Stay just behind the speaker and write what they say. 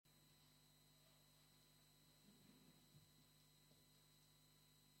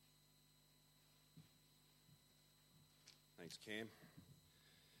Thanks, Cam.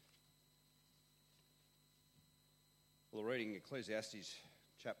 Well, we're reading Ecclesiastes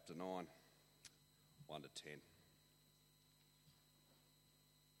chapter 9, 1 to 10.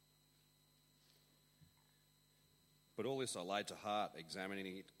 But all this I laid to heart,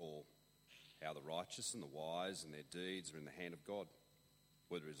 examining it all, how the righteous and the wise and their deeds are in the hand of God.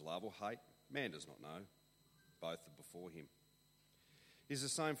 Whether it is love or hate, man does not know. Both are before him. It is the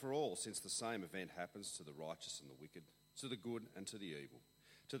same for all, since the same event happens to the righteous and the wicked, to the good and to the evil,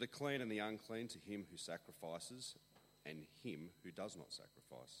 to the clean and the unclean, to him who sacrifices and him who does not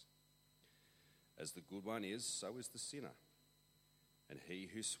sacrifice. As the good one is, so is the sinner. And he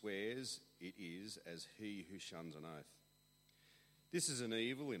who swears, it is as he who shuns an oath. This is an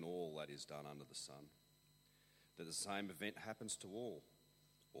evil in all that is done under the sun, that the same event happens to all.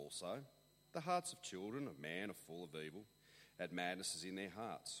 Also, the hearts of children of man are full of evil, and madness is in their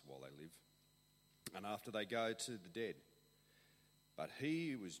hearts while they live, and after they go to the dead. But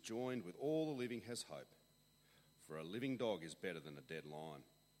he who is joined with all the living has hope, for a living dog is better than a dead lion.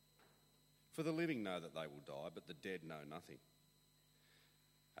 For the living know that they will die, but the dead know nothing,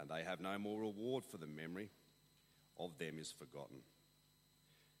 and they have no more reward, for the memory of them is forgotten.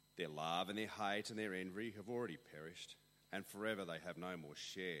 Their love and their hate and their envy have already perished, and forever they have no more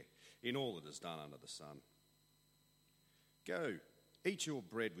share in all that is done under the sun. Go, eat your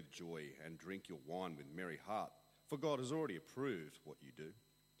bread with joy and drink your wine with merry heart, for God has already approved what you do.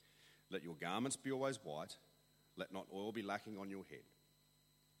 Let your garments be always white, let not oil be lacking on your head.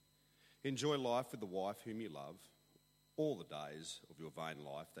 Enjoy life with the wife whom you love, all the days of your vain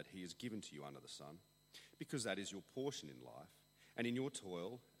life that he has given to you under the sun, because that is your portion in life, and in your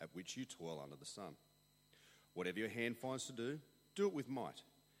toil at which you toil under the sun. Whatever your hand finds to do, do it with might,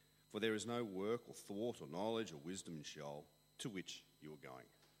 for there is no work or thought or knowledge or wisdom in Sheol to which you are going.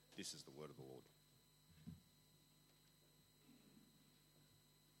 This is the word of the Lord.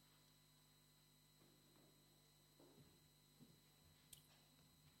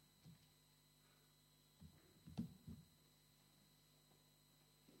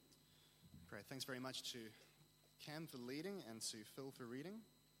 Great. Thanks very much to Cam for leading and to Phil for reading.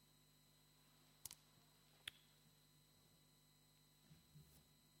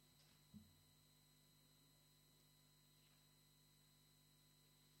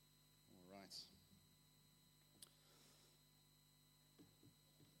 All right.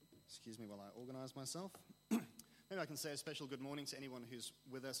 Excuse me while I organise myself. Maybe I can say a special good morning to anyone who's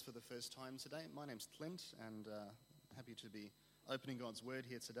with us for the first time today. My name's Clint, and happy to be opening God's Word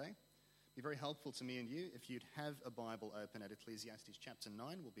here today. Be very helpful to me and you if you'd have a Bible open at Ecclesiastes chapter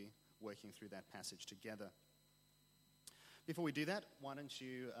 9. We'll be working through that passage together. Before we do that, why don't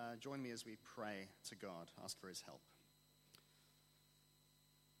you join me as we pray to God, ask for his help.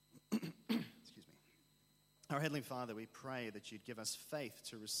 Excuse me. Our Heavenly Father, we pray that you'd give us faith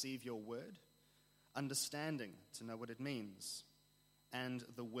to receive your word, understanding to know what it means, and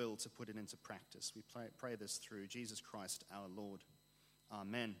the will to put it into practice. We pray this through Jesus Christ our Lord.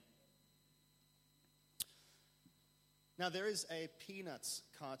 Amen. Now, there is a Peanuts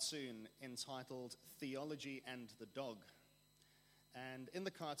cartoon entitled Theology and the Dog. And in the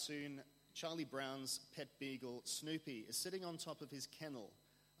cartoon, Charlie Brown's pet beagle, Snoopy, is sitting on top of his kennel,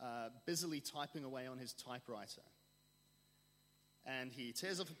 busily typing away on his typewriter. And he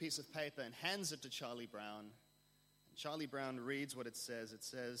tears off a piece of paper and hands it to Charlie Brown. And Charlie Brown reads what it says. It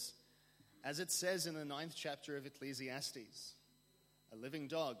says, as it says in the 9th chapter of Ecclesiastes, a living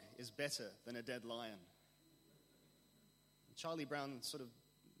dog is better than a dead lion. Charlie Brown sort of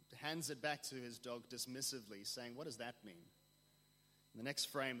hands it back to his dog dismissively, saying, what does that mean? In the next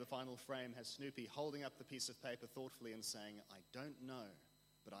frame, the final frame, has Snoopy holding up the piece of paper thoughtfully and saying, I don't know,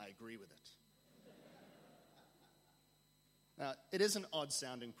 but I agree with it. Now, it is an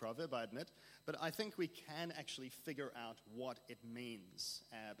odd-sounding proverb, I admit, but I think we can actually figure out what it means.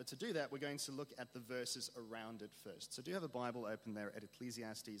 But to do that, we're going to look at the verses around it first. So do have a Bible open there at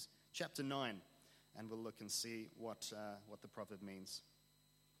Ecclesiastes chapter 9. And we'll look and see what the proverb means.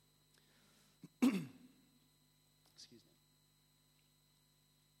 Excuse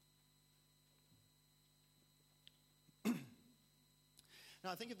me.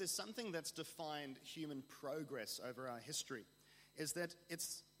 Now, I think if there's something that's defined human progress over our history, is that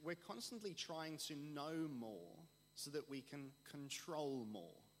we're constantly trying to know more so that we can control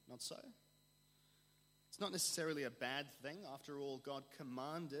more. Not so? It's not necessarily a bad thing. After all, God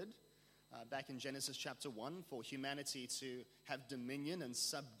commanded back in Genesis chapter 1 for humanity to have dominion and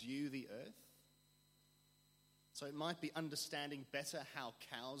subdue the earth. So it might be understanding better how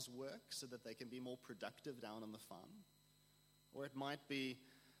cows work so that they can be more productive down on the farm. Or it might be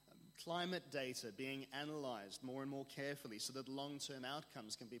Climate data being analyzed more and more carefully so that long-term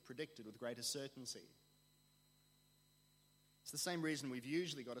outcomes can be predicted with greater certainty. It's the same reason we've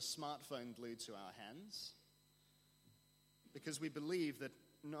usually got a smartphone glued to our hands, because we believe that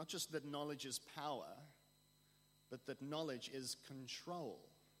not just that knowledge is power, but that knowledge is control.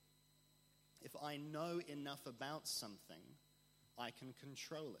 If I know enough about something, I can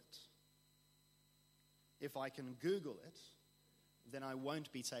control it. If I can Google it, then I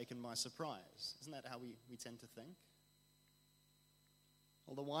won't be taken by surprise. Isn't that how we tend to think?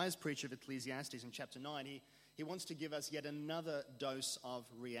 Well, the wise preacher of Ecclesiastes in chapter 9, he wants to give us yet another dose of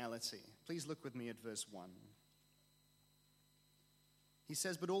reality. Please look with me at verse 1. He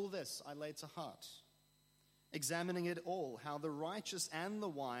says, "But all this I laid to heart, examining it all, how the righteous and the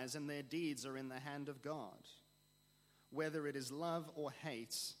wise and their deeds are in the hand of God. Whether it is love or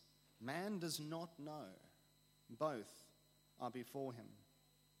hate, man does not know. Both are before him."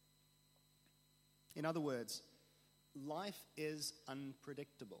 In other words, life is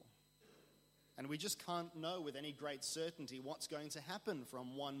unpredictable. And we just can't know with any great certainty what's going to happen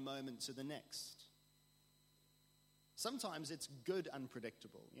from one moment to the next. Sometimes it's good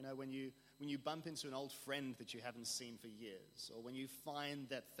unpredictable. You know, when you bump into an old friend that you haven't seen for years, or when you find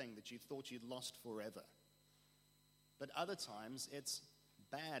that thing that you thought you'd lost forever. But other times it's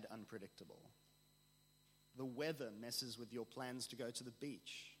bad unpredictable. The weather messes with your plans to go to the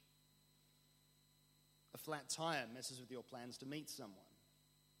beach. A flat tire messes with your plans to meet someone.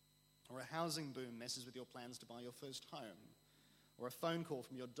 Or a housing boom messes with your plans to buy your first home. Or a phone call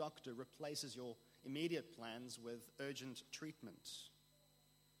from your doctor replaces your immediate plans with urgent treatment.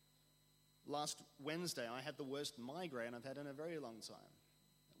 Last Wednesday, I had the worst migraine I've had in a very long time.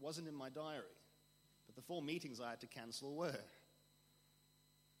 It wasn't in my diary, but the 4 meetings I had to cancel were.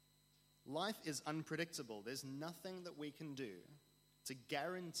 Life is unpredictable. There's nothing that we can do to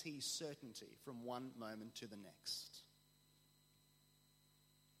guarantee certainty from one moment to the next.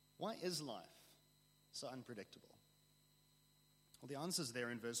 Why is life so unpredictable? Well, the answer's there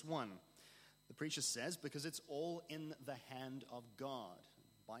in verse 1. The preacher says, because it's all in the hand of God.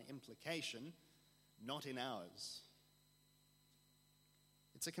 By implication, not in ours.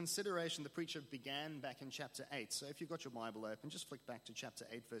 It's a consideration the preacher began back in chapter 8. So if you've got your Bible open, just flick back to chapter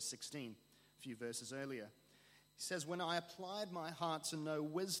 8, verse 16, a few verses earlier. He says, "When I applied my heart to know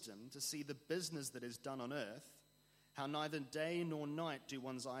wisdom, to see the business that is done on earth, how neither day nor night do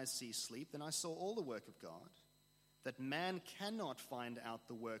one's eyes see sleep, then I saw all the work of God, that man cannot find out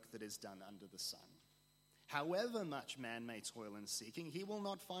the work that is done under the sun. However much man may toil in seeking, he will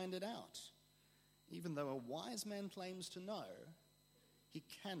not find it out. Even though a wise man claims to know, he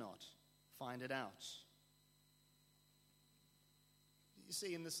cannot find it out." You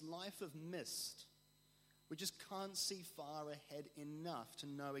see, in this life of mist, we just can't see far ahead enough to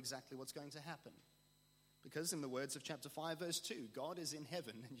know exactly what's going to happen. Because in the words of chapter 5, verse 2, God is in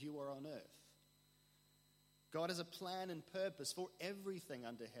heaven and you are on earth. God has a plan and purpose for everything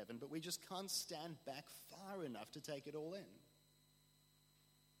under heaven, but we just can't stand back far enough to take it all in.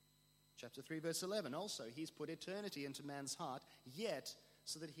 Chapter 3, verse 11, also, he's put eternity into man's heart, yet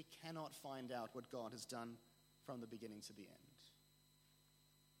so that he cannot find out what God has done from the beginning to the end.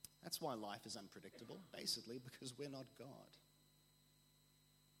 That's why life is unpredictable, basically, because we're not God.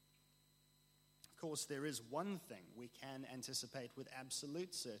 Of course, there is one thing we can anticipate with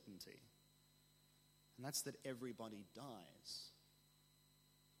absolute certainty, and that's that everybody dies.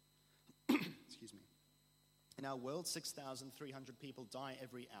 Excuse me. In our world, 6,300 people die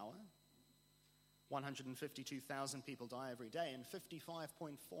every hour. 152,000 people die every day, and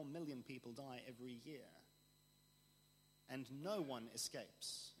 55.4 million people die every year. And no one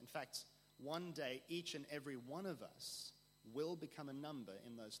escapes. In fact, one day, each and every one of us will become a number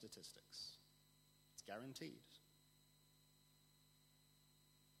in those statistics. It's guaranteed.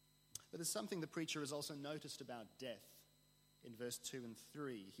 But there's something the preacher has also noticed about death in verse 2 and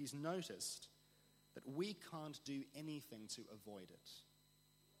 3. He's noticed that we can't do anything to avoid it.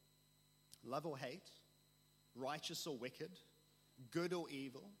 Love or hate, righteous or wicked, good or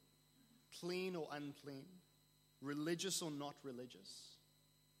evil, clean or unclean, religious or not religious.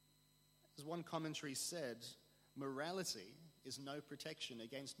 As one commentary said, morality is no protection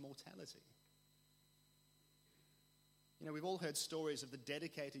against mortality. You know, we've all heard stories of the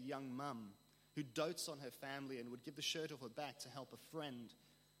dedicated young mum who dotes on her family and would give the shirt off her back to help a friend,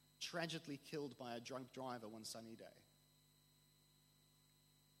 tragically killed by a drunk driver one sunny day.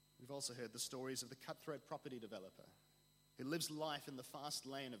 We've also heard the stories of the cutthroat property developer who lives life in the fast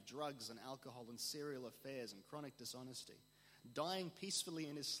lane of drugs and alcohol and serial affairs and chronic dishonesty, dying peacefully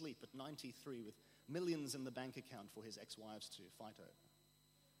in his sleep at 93 with millions in the bank account for his ex-wives to fight over.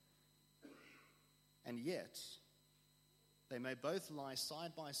 And yet, they may both lie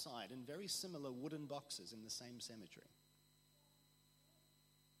side by side in very similar wooden boxes in the same cemetery.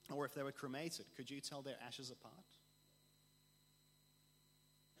 Or if they were cremated, could you tell their ashes apart?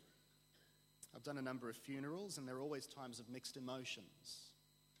 I've done a number of funerals, and there are always times of mixed emotions.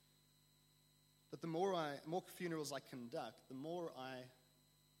 But the more funerals I conduct, the more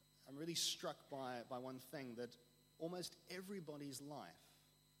I'm really struck by one thing, that almost everybody's life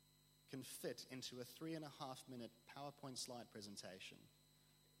can fit into a 3.5-minute PowerPoint slide presentation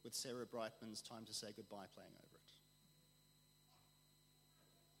with Sarah Brightman's Time to Say Goodbye playing over it.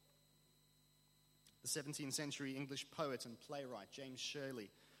 The 17th century English poet and playwright James Shirley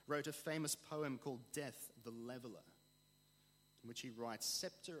wrote a famous poem called Death the Leveller, in which he writes,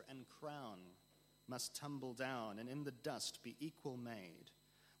 "Sceptre and crown must tumble down, and in the dust be equal made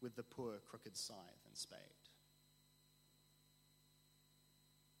with the poor crooked scythe and spade."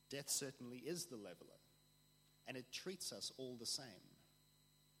 Death certainly is the leveller, and it treats us all the same.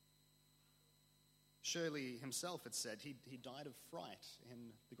 Shirley himself had said he died of fright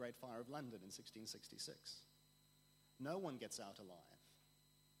in the Great Fire of London in 1666. No one gets out alive.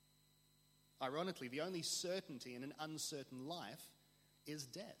 Ironically, the only certainty in an uncertain life is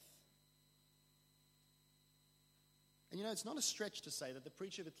death. And it's not a stretch to say that the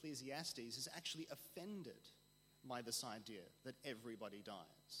preacher of Ecclesiastes is actually offended by this idea that everybody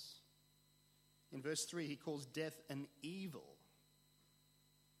dies. In verse 3, he calls death an evil.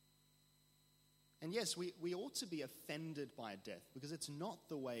 And yes, we ought to be offended by death because it's not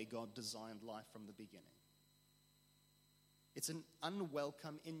the way God designed life from the beginning. It's an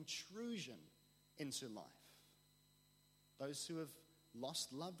unwelcome intrusion into life. Those who have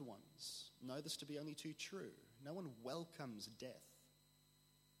lost loved ones know this to be only too true. No one welcomes death.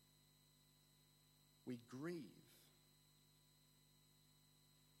 We grieve.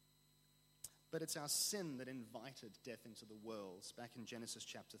 But it's our sin that invited death into the world back in Genesis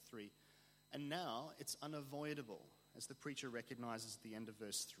chapter 3. And now it's unavoidable, as the preacher recognizes at the end of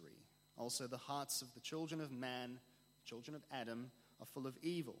verse 3. Also, the hearts of the children of man, children of Adam, are full of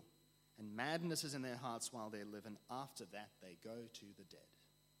evil, and madness is in their hearts while they live, and after that they go to the dead.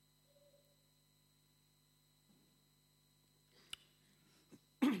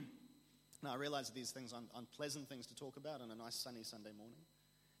 Now, I realize that these things aren't unpleasant things to talk about on a nice sunny Sunday morning.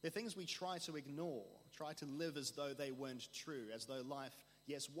 They're things we try to ignore, try to live as though they weren't true, as though life,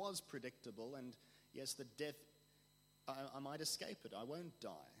 yes, was predictable, and yes, that death, I might escape it. I won't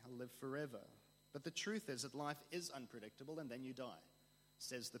die. I'll live forever. But the truth is that life is unpredictable, and then you die,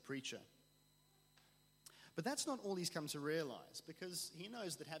 says the preacher. But that's not all he's come to realize, because he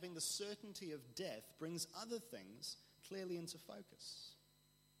knows that having the certainty of death brings other things clearly into focus.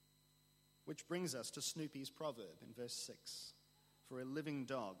 Which brings us to Snoopy's proverb in verse 6. For a living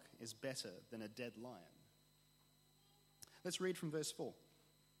dog is better than a dead lion. Let's read from verse 4.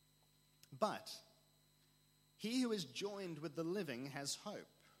 But he who is joined with the living has hope.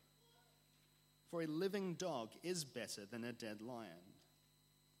 For a living dog is better than a dead lion.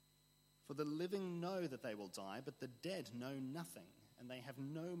 For the living know that they will die, but the dead know nothing, and they have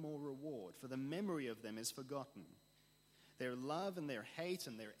no more reward, for the memory of them is forgotten. Their love and their hate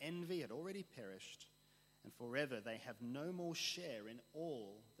and their envy had already perished, and forever they have no more share in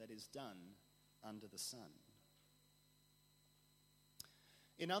all that is done under the sun.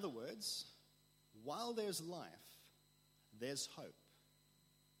 In other words, while there's life, there's hope.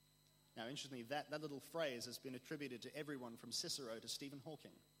 Now, interestingly, that little phrase has been attributed to everyone from Cicero to Stephen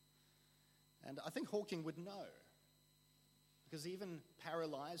Hawking. And I think Hawking would know, because even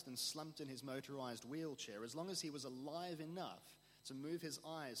paralyzed and slumped in his motorized wheelchair, as long as he was alive enough to move his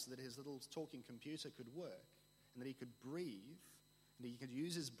eyes so that his little talking computer could work, and that he could breathe, and he could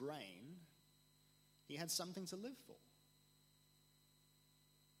use his brain, he had something to live for.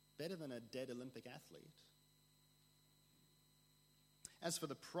 Better than a dead Olympic athlete. As for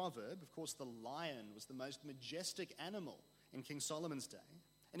the proverb, of course, the lion was the most majestic animal in King Solomon's day.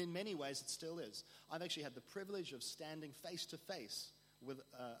 And in many ways, it still is. I've actually had the privilege of standing face to face with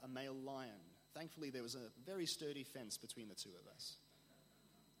a male lion. Thankfully, there was a very sturdy fence between the two of us.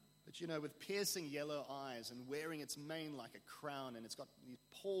 But with piercing yellow eyes and wearing its mane like a crown, and it's got these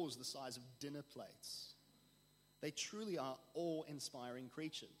paws the size of dinner plates, they truly are awe-inspiring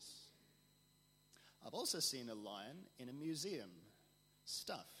creatures. I've also seen a lion in a museum,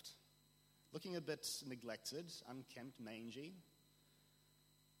 stuffed, looking a bit neglected, unkempt, mangy.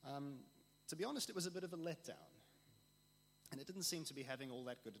 To be honest, it was a bit of a letdown. And it didn't seem to be having all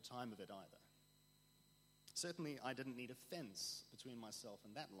that good a time of it either. Certainly, I didn't need a fence between myself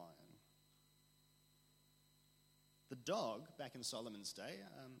and that lion. The dog, back in Solomon's day,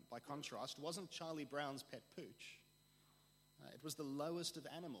 by contrast, wasn't Charlie Brown's pet pooch. It was the lowest of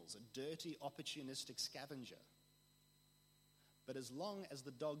animals, a dirty, opportunistic scavenger. But as long as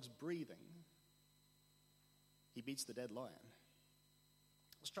the dog's breathing, he beats the dead lion.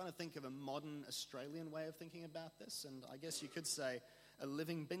 I was trying to think of a modern Australian way of thinking about this, and I guess you could say a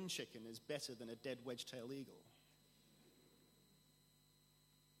living bin chicken is better than a dead wedge-tailed eagle.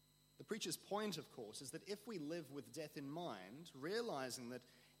 The preacher's point, of course, is that if we live with death in mind, realizing that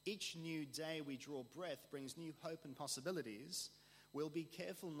each new day we draw breath brings new hope and possibilities, we'll be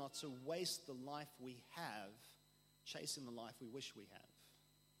careful not to waste the life we have chasing the life we wish we have.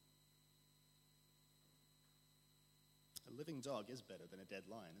 A living dog is better than a dead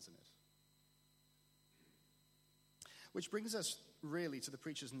lion, isn't it? Which brings us really to the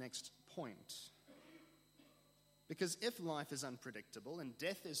preacher's next point. Because if life is unpredictable and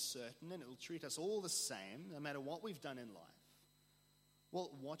death is certain and it will treat us all the same, no matter what we've done in life,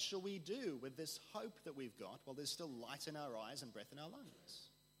 well, what shall we do with this hope that we've got while there's still light in our eyes and breath in our lungs?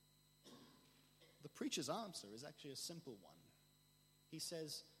 The preacher's answer is actually a simple one. He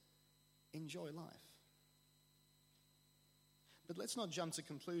says, enjoy life. But let's not jump to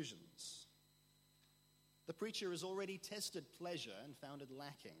conclusions. The preacher has already tested pleasure and found it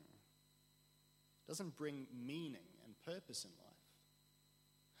lacking. Doesn't bring meaning and purpose in life.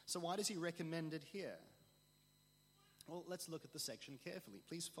 So why does he recommend it here? Well, let's look at the section carefully.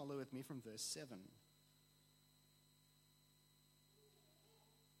 Please follow with me from verse 7.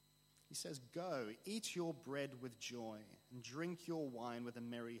 He says, "Go, eat your bread with joy, and drink your wine with a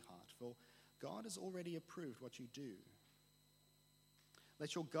merry heart, for God has already approved what you do.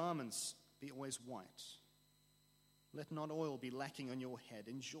 Let your garments be always white. Let not oil be lacking on your head.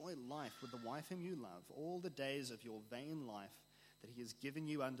 Enjoy life with the wife whom you love, all the days of your vain life that he has given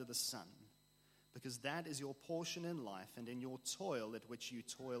you under the sun, because that is your portion in life and in your toil at which you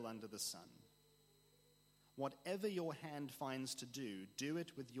toil under the sun. Whatever your hand finds to do, do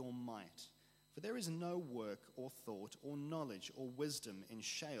it with your might, for there is no work or thought or knowledge or wisdom in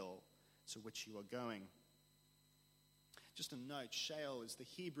Sheol to which you are going." Just a note, Sheol is the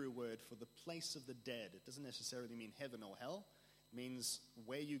Hebrew word for the place of the dead. It doesn't necessarily mean heaven or hell. It means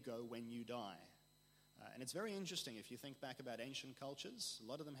where you go when you die. And it's very interesting if you think back about ancient cultures. A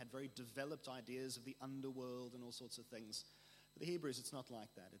lot of them had very developed ideas of the underworld and all sorts of things. For the Hebrews, it's not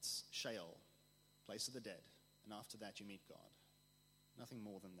like that. It's Sheol, place of the dead. And after that, you meet God. Nothing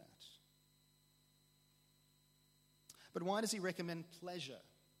more than that. But why does he recommend pleasure?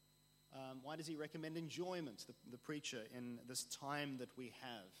 Why does he recommend enjoyment, the preacher, in this time that we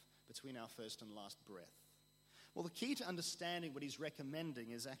have between our first and last breath? Well, the key to understanding what he's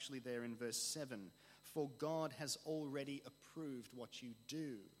recommending is actually there in verse 7. For God has already approved what you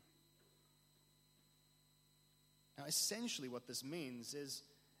do. Now, essentially what this means is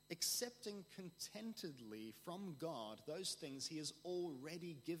accepting contentedly from God those things he has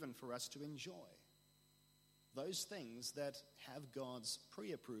already given for us to enjoy. Those things that have God's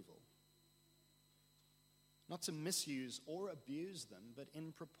pre-approval. Not to misuse or abuse them, but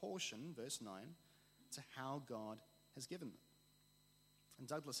in proportion, verse 9, to how God has given them. And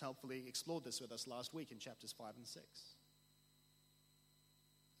Douglas helpfully explored this with us last week in chapters 5 and 6.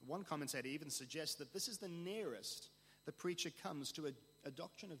 One commentator even suggests that this is the nearest the preacher comes to a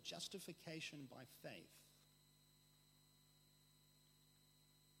doctrine of justification by faith.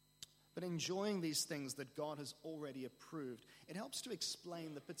 But enjoying these things that God has already approved, it helps to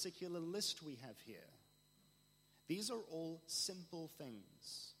explain the particular list we have here. These are all simple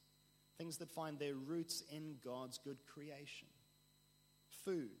things, things that find their roots in God's good creation.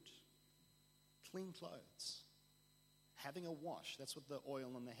 Food, clean clothes, having a wash, that's what the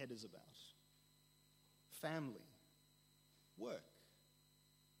oil on the head is about. Family, work.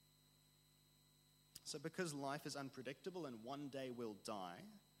 So because life is unpredictable and one day we'll die,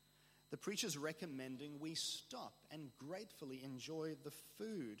 the preacher's recommending we stop and gratefully enjoy the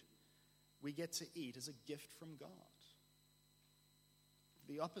food we get to eat as a gift from God.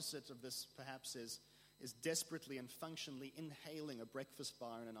 The opposite of this, perhaps, is desperately and functionally inhaling a breakfast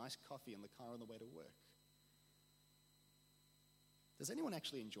bar and an iced coffee in the car on the way to work. Does anyone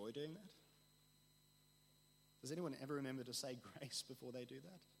actually enjoy doing that? Does anyone ever remember to say grace before they do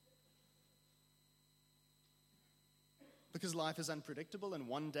that? Because life is unpredictable and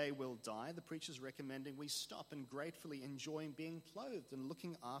one day we'll die, the preacher's recommending we stop and gratefully enjoy being clothed and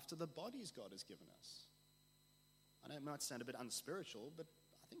looking after the bodies God has given us. I know it might sound a bit unspiritual, but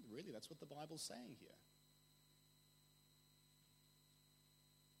I think really that's what the Bible's saying here.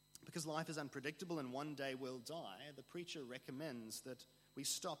 Because life is unpredictable and one day we'll die, the preacher recommends that we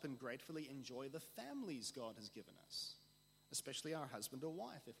stop and gratefully enjoy the families God has given us, especially our husband or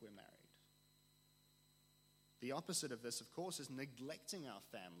wife if we're married. The opposite of this, of course, is neglecting our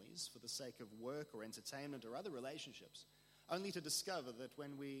families for the sake of work or entertainment or other relationships, only to discover that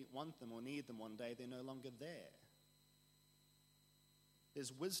when we want them or need them one day, they're no longer there.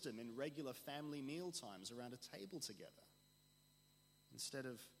 There's wisdom in regular family meal times around a table together, instead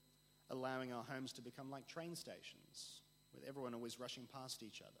of allowing our homes to become like train stations, with everyone always rushing past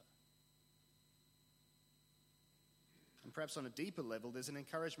each other. And perhaps on a deeper level, there's an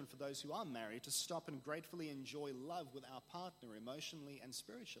encouragement for those who are married to stop and gratefully enjoy love with our partner emotionally and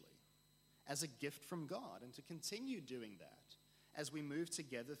spiritually as a gift from God, and to continue doing that as we move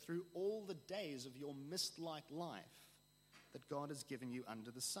together through all the days of your mist-like life that God has given you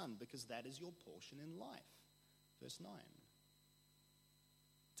under the sun, because that is your portion in life. Verse 9.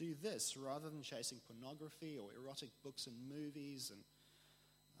 Do this rather than chasing pornography or erotic books and movies and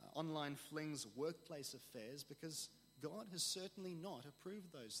online flings, workplace affairs, because God has certainly not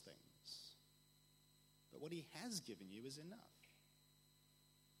approved those things. But what he has given you is enough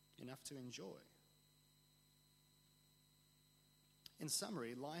to enjoy. In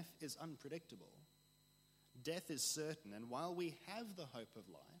summary, life is unpredictable. Death is certain, and while we have the hope of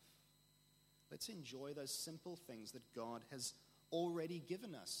life, let's enjoy those simple things that God has already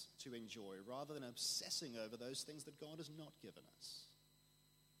given us to enjoy, rather than obsessing over those things that God has not given us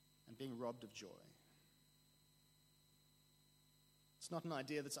and being robbed of joy. It's not an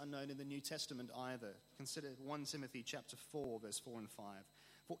idea that's unknown in the New Testament either. Consider 1 Timothy chapter 4, verse 4 and 5.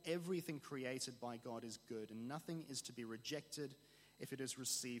 For everything created by God is good, and nothing is to be rejected if it is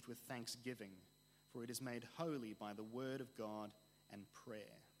received with thanksgiving, for it is made holy by the word of God and prayer.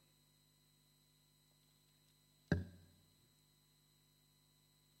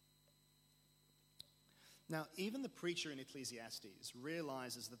 Now, even the preacher in Ecclesiastes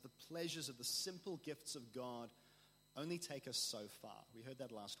realizes that the pleasures of the simple gifts of God only take us so far. We heard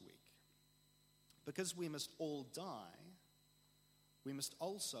that last week. Because we must all die, we must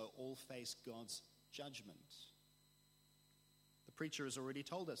also all face God's judgment. The preacher has already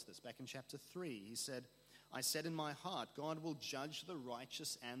told us this back in chapter 3. He said, I said in my heart, God will judge the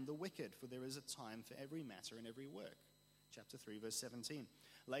righteous and the wicked, for there is a time for every matter and every work. Chapter 3, verse 17.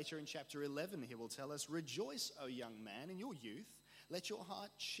 Later in chapter 11, he will tell us, rejoice, O young man, in your youth. Let your heart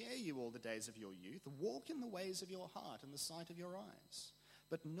cheer you all the days of your youth. Walk in the ways of your heart and the sight of your eyes.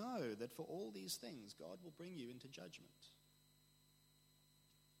 But know that for all these things, God will bring you into judgment.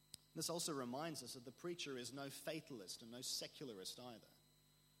 This also reminds us that the preacher is no fatalist and no secularist either.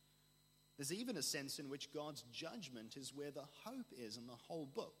 There's even a sense in which God's judgment is where the hope is in the whole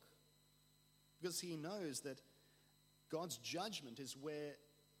book, because he knows that God's judgment is where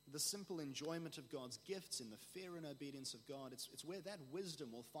the simple enjoyment of God's gifts in the fear and obedience of God, it's where that wisdom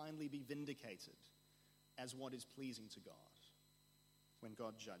will finally be vindicated as what is pleasing to God when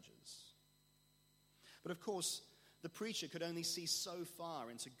God judges. But of course, the preacher could only see so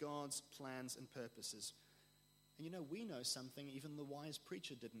far into God's plans and purposes. And we know something even the wise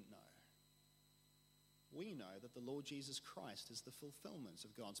preacher didn't know. We know that the Lord Jesus Christ is the fulfillment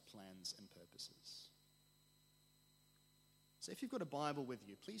of God's plans and purposes. So if you've got a Bible with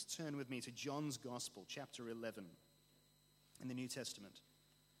you, please turn with me to John's Gospel, chapter 11 in the New Testament.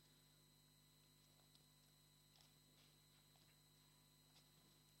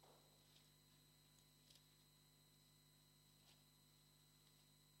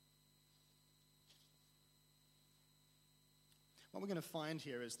 What we're going to find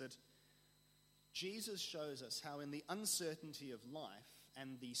here is that Jesus shows us how in the uncertainty of life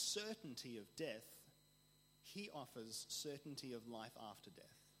and the certainty of death, he offers certainty of life after death.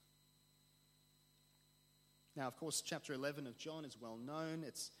 Now, of course, chapter 11 of John is well known.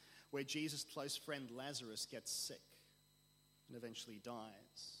 It's where Jesus' close friend Lazarus gets sick and eventually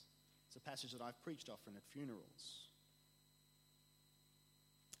dies. It's a passage that I've preached often at funerals.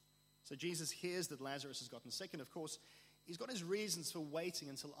 So Jesus hears that Lazarus has gotten sick, and of course, he's got his reasons for waiting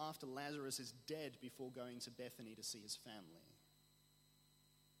until after Lazarus is dead before going to Bethany to see his family.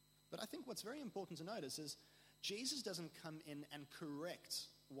 But I think what's very important to notice is Jesus doesn't come in and correct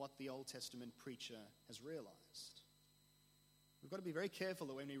what the Old Testament preacher has realized. We've got to be very careful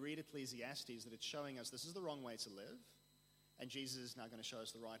that when we read Ecclesiastes that it's showing us this is the wrong way to live, and Jesus is now going to show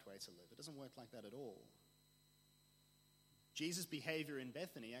us the right way to live. It doesn't work like that at all. Jesus' behavior in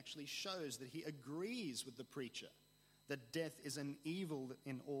Bethany actually shows that he agrees with the preacher that death is an evil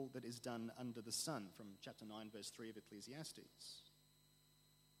in all that is done under the sun, from chapter 9, verse 3 of Ecclesiastes.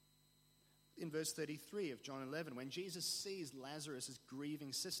 In verse 33 of John 11, when Jesus sees Lazarus'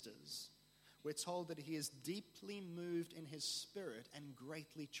 grieving sisters, we're told that he is deeply moved in his spirit and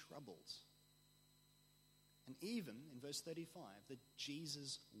greatly troubled. And even in verse 35, that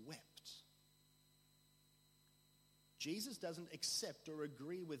Jesus wept. Jesus doesn't accept or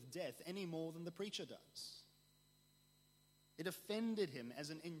agree with death any more than the preacher does. It offended him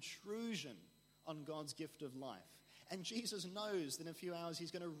as an intrusion on God's gift of life. And Jesus knows that in a few hours he's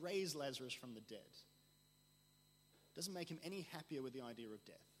going to raise Lazarus from the dead. It doesn't make him any happier with the idea of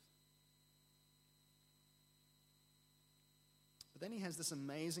death. But then he has this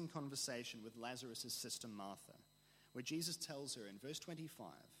amazing conversation with Lazarus' sister Martha, where Jesus tells her in verse 25,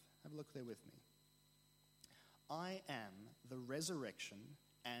 have a look there with me. I am the resurrection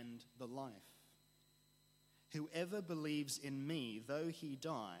and the life. Whoever believes in me, though he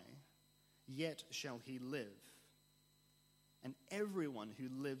die, yet shall he live. And everyone who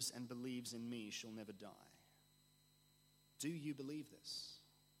lives and believes in me shall never die. Do you believe this?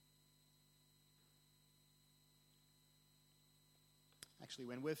 Actually,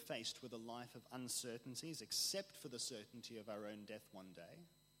 when we're faced with a life of uncertainties, except for the certainty of our own death one day,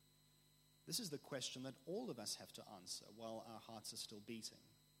 this is the question that all of us have to answer while our hearts are still beating.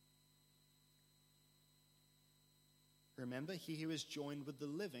 Remember, he who is joined with the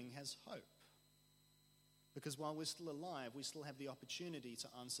living has hope. Because while we're still alive, we still have the opportunity to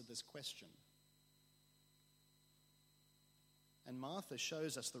answer this question. And Martha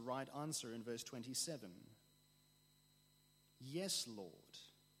shows us the right answer in verse 27. Yes, Lord,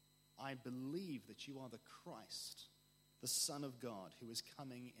 I believe that you are the Christ, the Son of God, who is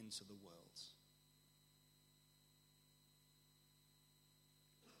coming into the world.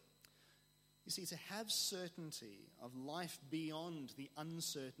 You see, to have certainty of life beyond the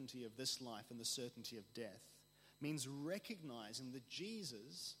uncertainty of this life and the certainty of death means recognizing that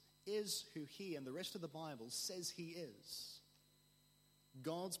Jesus is who he and the rest of the Bible says he is.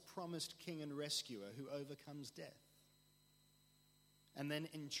 God's promised king and rescuer who overcomes death. And then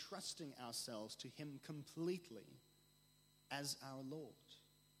entrusting ourselves to him completely as our Lord.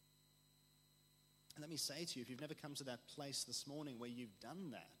 And let me say to you, if you've never come to that place this morning where you've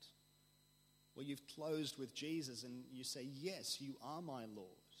done that, where you've closed with Jesus and you say, yes, you are my Lord,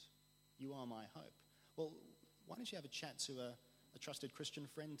 you are my hope. Well, why don't you have a chat to a trusted Christian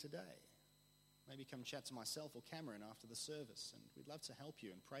friend today? Maybe come chat to myself or Cameron after the service, and we'd love to help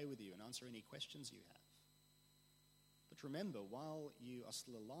you and pray with you and answer any questions you have. But remember, while you are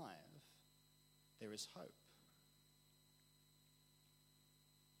still alive, there is hope.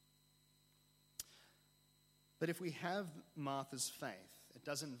 But if we have Martha's faith, it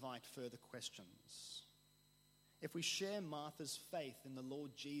does invite further questions. If we share Martha's faith in the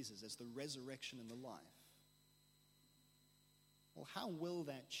Lord Jesus as the resurrection and the life, well, how will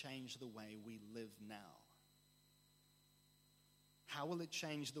that change the way we live now? How will it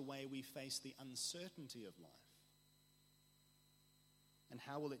change the way we face the uncertainty of life? And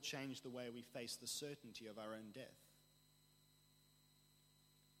how will it change the way we face the certainty of our own death?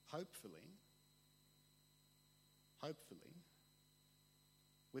 Hopefully,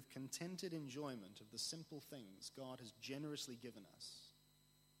 with contented enjoyment of the simple things God has generously given us,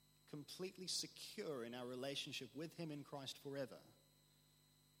 completely secure in our relationship with him in Christ forever,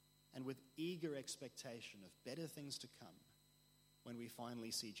 and with eager expectation of better things to come when we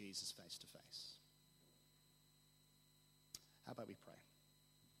finally see Jesus face to face. How about we pray?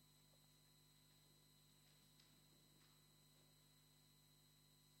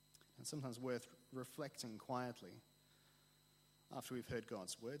 And sometimes worth reflecting quietly after we've heard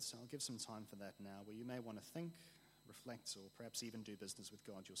God's words. So I'll give some time for that now, where you may want to think, reflect, or perhaps even do business with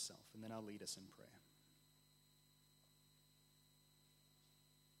God yourself. And then I'll lead us in prayer.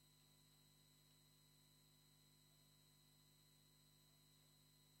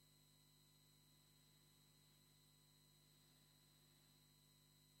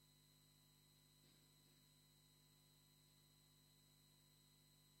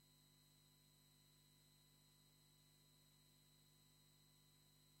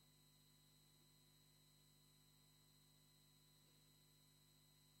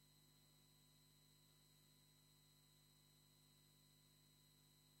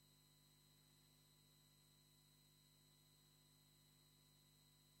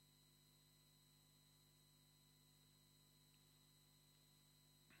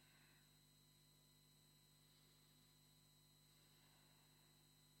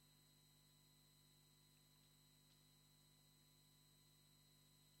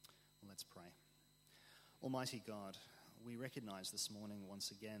 Let's pray. Almighty God, we recognize this morning once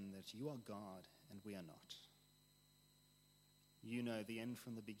again that you are God and we are not. You know the end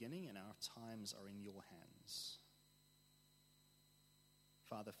from the beginning, and our times are in your hands.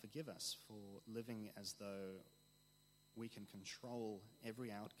 Father, forgive us for living as though we can control every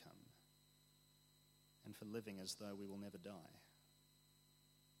outcome, and for living as though we will never die.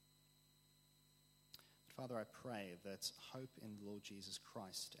 But Father, I pray that hope in the Lord Jesus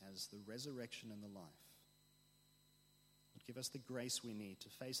Christ as the resurrection and the life would give us the grace we need to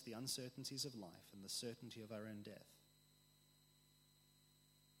face the uncertainties of life and the certainty of our own death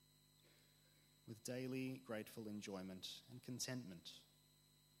with daily grateful enjoyment and contentment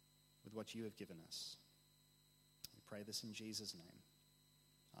with what you have given us. We pray this in Jesus' name.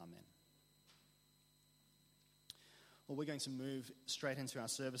 Amen. Well, we're going to move straight into our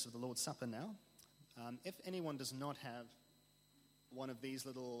service of the Lord's Supper now. If anyone does not have one of these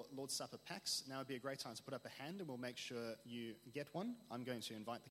little Lord's Supper packs, now would be a great time to put up a hand and we'll make sure you get one. I'm going to invite the